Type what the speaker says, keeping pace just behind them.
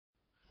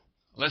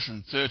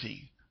Lesson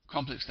 30,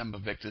 Complex Number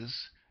Vectors,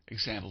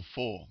 Example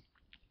 4.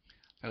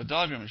 Now the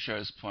diagram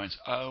shows points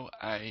O,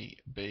 A,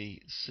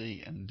 B,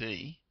 C and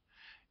D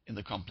in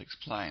the complex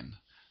plane.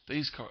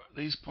 These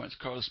points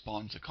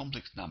correspond to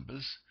complex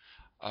numbers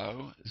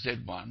O,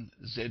 Z1,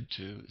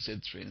 Z2,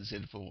 Z3 and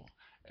Z4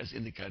 as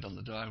indicated on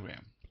the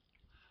diagram.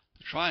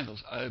 The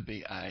triangles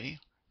OBA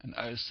and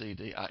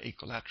OCD are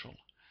equilateral,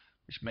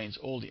 which means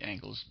all the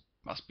angles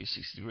must be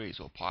 60 degrees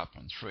or pi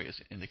upon 3 as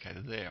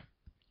indicated there.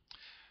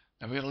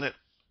 Now we're going to let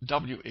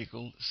W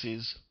equal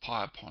cis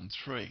pi upon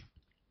 3.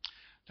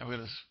 Now we're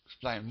going to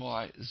explain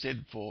why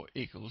Z4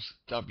 equals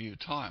W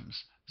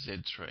times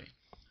Z3.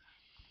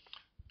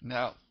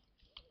 Now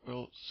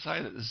we'll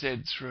say that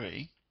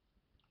Z3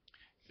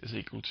 is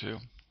equal to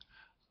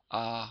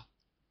R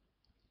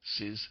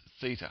cis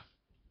theta.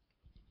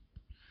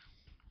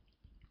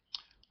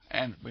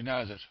 And we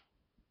know that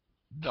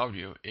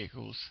W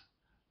equals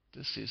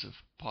the cis of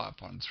pi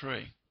upon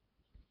 3.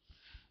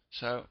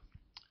 So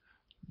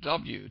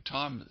W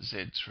times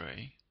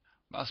Z3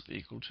 must be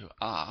equal to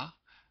R,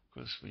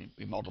 because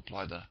we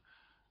multiply the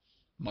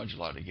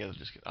moduli together to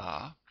just get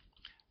R,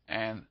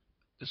 and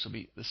this will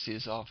be the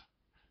cis of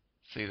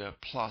theta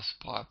plus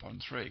pi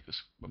upon 3,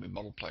 because when we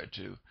multiply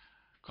two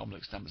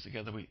complex numbers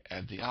together we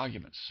add the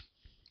arguments.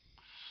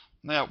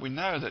 Now we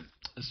know that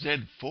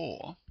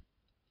Z4,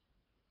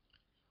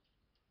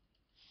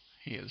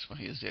 this one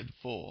here,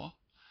 Z4,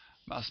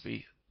 must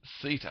be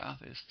theta,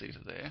 there's theta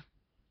there,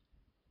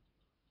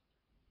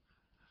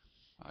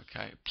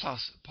 okay,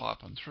 plus pi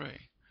upon 3.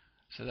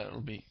 So that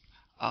will be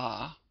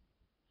R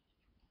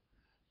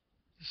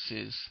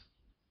cis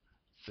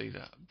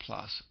theta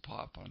plus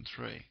pi upon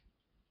 3.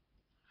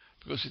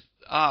 Because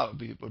R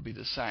would be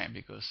the same,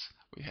 because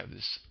we have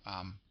this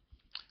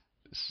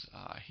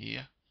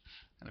here,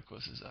 and of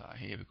course there's R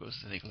here because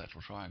it's an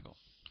equilateral triangle.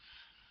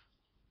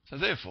 So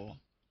therefore,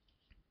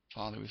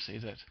 finally we see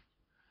that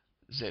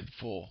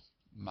Z4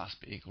 must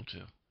be equal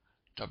to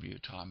W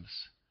times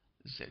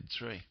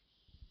Z3.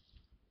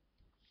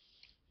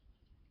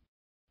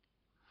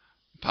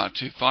 Part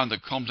 2, find the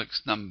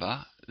complex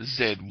number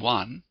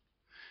Z1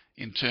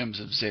 in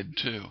terms of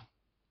Z2.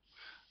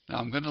 Now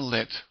I'm going to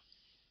let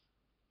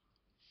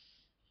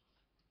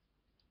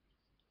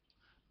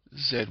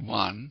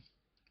Z1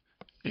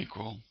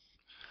 equal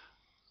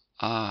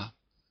R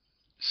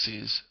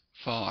cis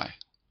phi.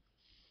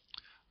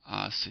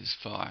 R cis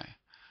phi.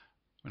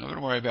 We're not going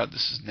to worry about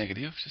this as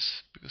negative, just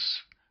because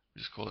we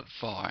just call it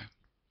phi.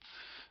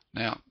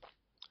 Now,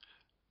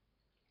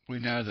 we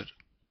know that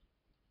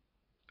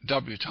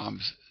W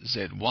times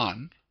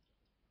Z1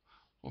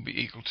 will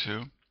be equal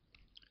to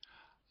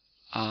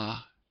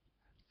R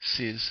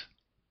cis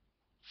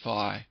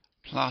phi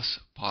plus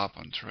pi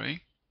upon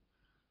 3,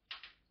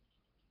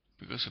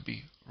 because we'll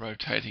be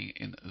rotating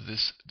in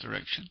this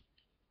direction.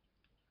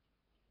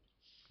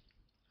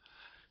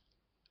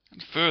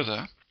 And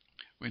further,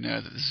 we know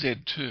that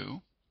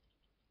Z2,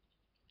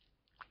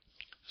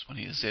 this one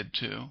here,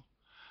 Z2,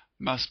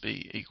 must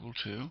be equal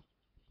to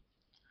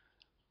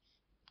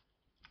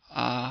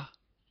R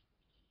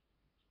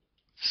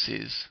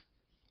cis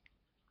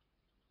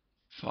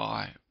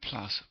phi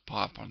plus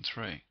pi upon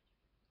 3.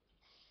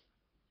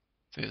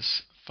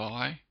 There's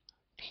phi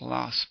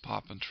plus pi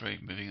upon 3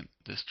 moving in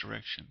this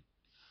direction.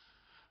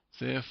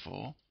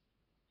 Therefore,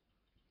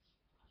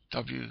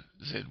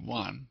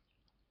 WZ1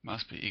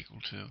 must be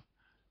equal to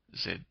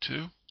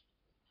Z2,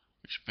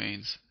 which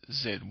means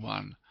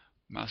Z1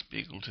 must be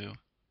equal to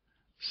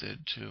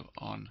Z2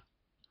 on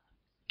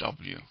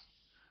W.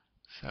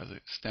 So that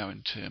it's now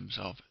in terms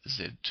of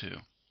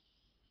Z2.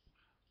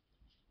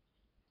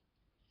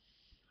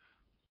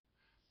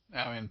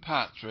 Now in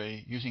part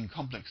 3, using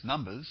complex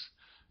numbers,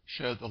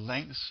 show the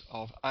lengths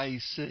of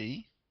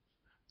AC,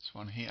 this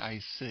one here,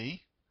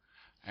 AC,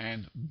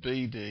 and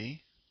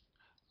BD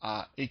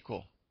are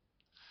equal.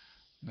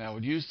 Now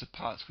we'll use the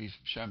parts we've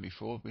shown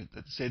before,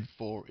 that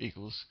Z4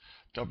 equals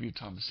W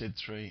times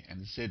Z3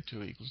 and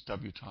Z2 equals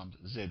W times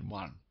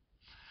Z1.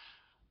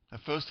 Now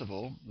first of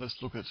all,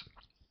 let's look at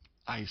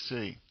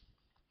AC.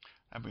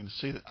 And we can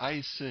see that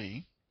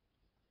AC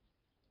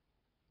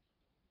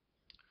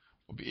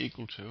will be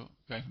equal to,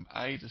 going from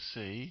A to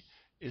C,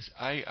 is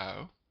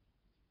AO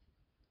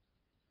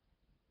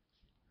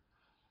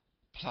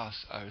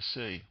plus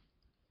OC.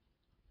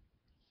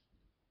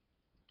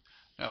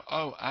 Now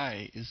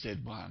OA is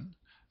Z1,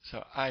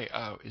 so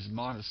AO is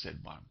minus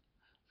Z1.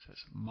 So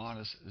it's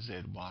minus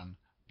Z1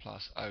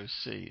 plus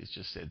OC is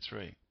just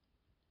Z3.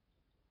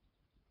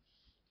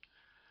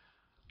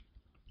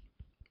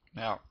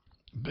 Now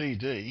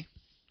BD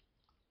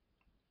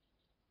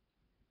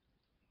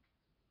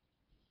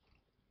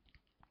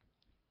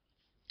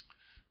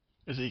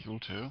is equal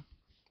to,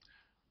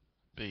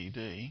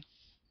 BD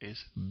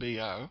is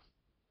BO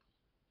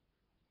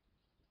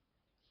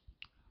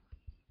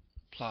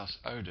plus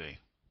OD,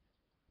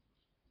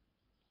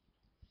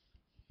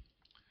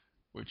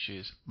 which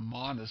is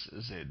minus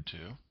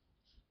Z2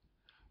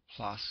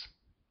 plus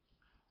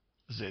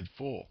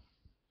Z4.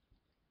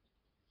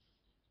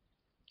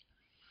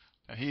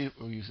 Now here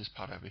we'll use this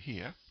part over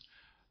here.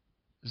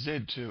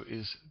 Z2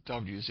 is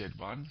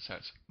WZ1, so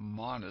it's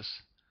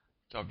minus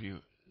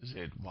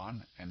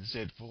WZ1, and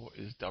Z4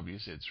 is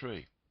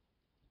WZ3.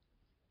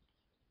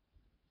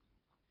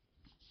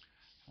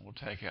 And we'll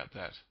take out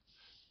that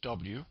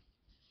W.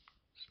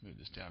 Let's move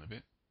this down a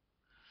bit.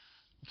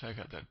 We'll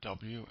take out that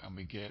W and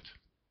we get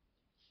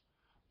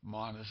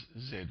minus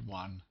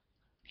Z1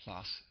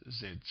 plus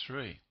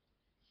Z3.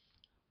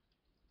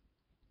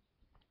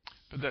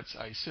 But that's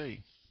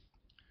AC.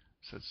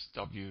 So it's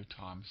W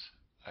times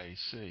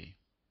AC.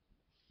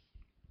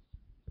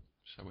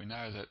 So we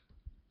know that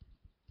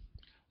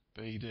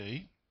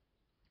BD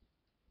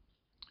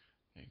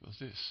equals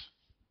this.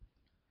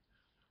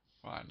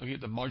 Right, looking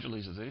at the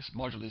modulus of this, the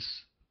modulus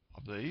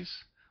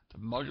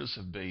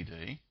of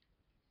BD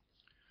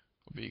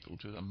will be equal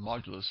to the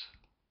modulus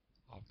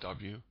of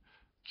W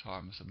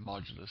times the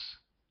modulus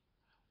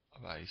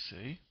of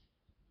AC.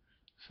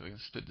 So we can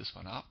split this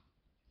one up.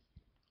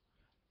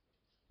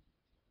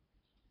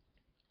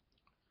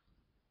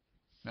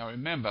 Now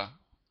remember,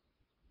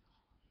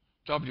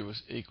 W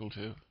is equal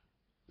to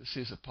the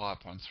series of pi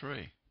upon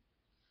 3.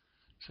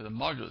 So the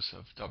modulus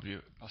of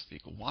W must be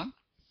equal 1.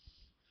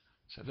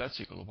 So if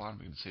that's equal to 1,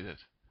 we can see that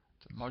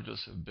the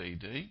modulus of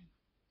BD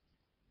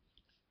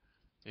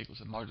equals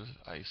the modulus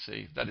of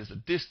AC. That is the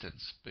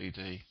distance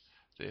BD.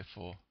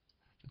 Therefore,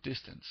 the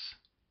distance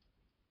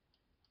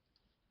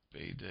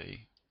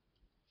BD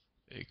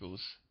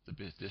equals the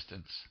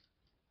distance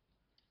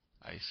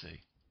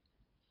AC.